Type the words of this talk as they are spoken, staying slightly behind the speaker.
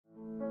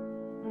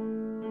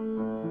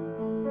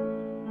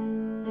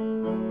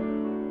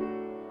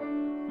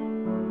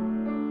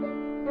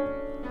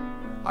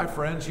Hi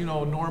friends,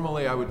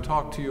 normally I would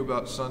talk to you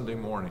about Sunday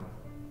morning,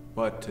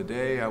 but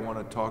today I want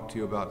to talk to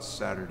you about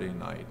Saturday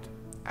night,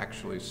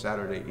 actually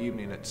Saturday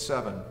evening at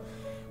 7,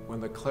 when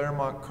the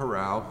Claremont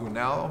Chorale, who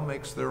now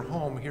makes their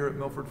home here at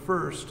Milford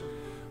First,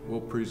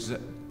 will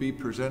be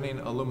presenting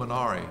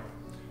Illuminare.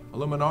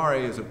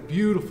 Illuminare is a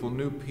beautiful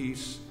new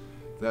piece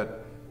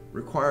that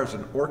requires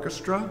an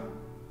orchestra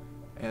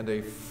and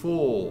a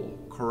full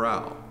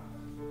chorale.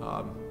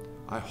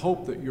 I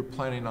hope that you're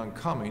planning on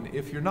coming.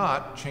 If you're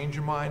not, change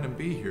your mind and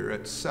be here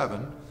at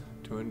 7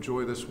 to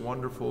enjoy this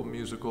wonderful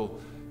musical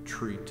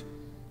treat.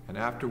 And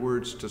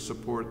afterwards, to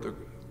support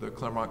the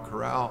Claremont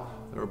Chorale,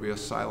 there will be a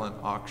silent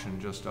auction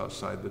just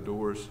outside the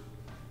doors.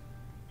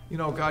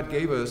 God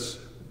gave us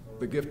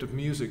the gift of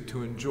music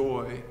to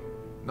enjoy,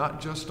 not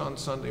just on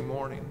Sunday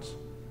mornings,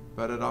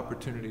 but at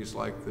opportunities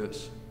like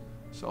this.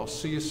 So I'll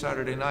see you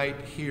Saturday night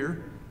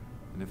here.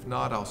 And if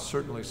not, I'll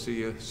certainly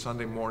see you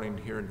Sunday morning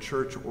here in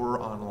church or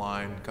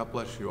online. God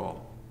bless you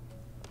all.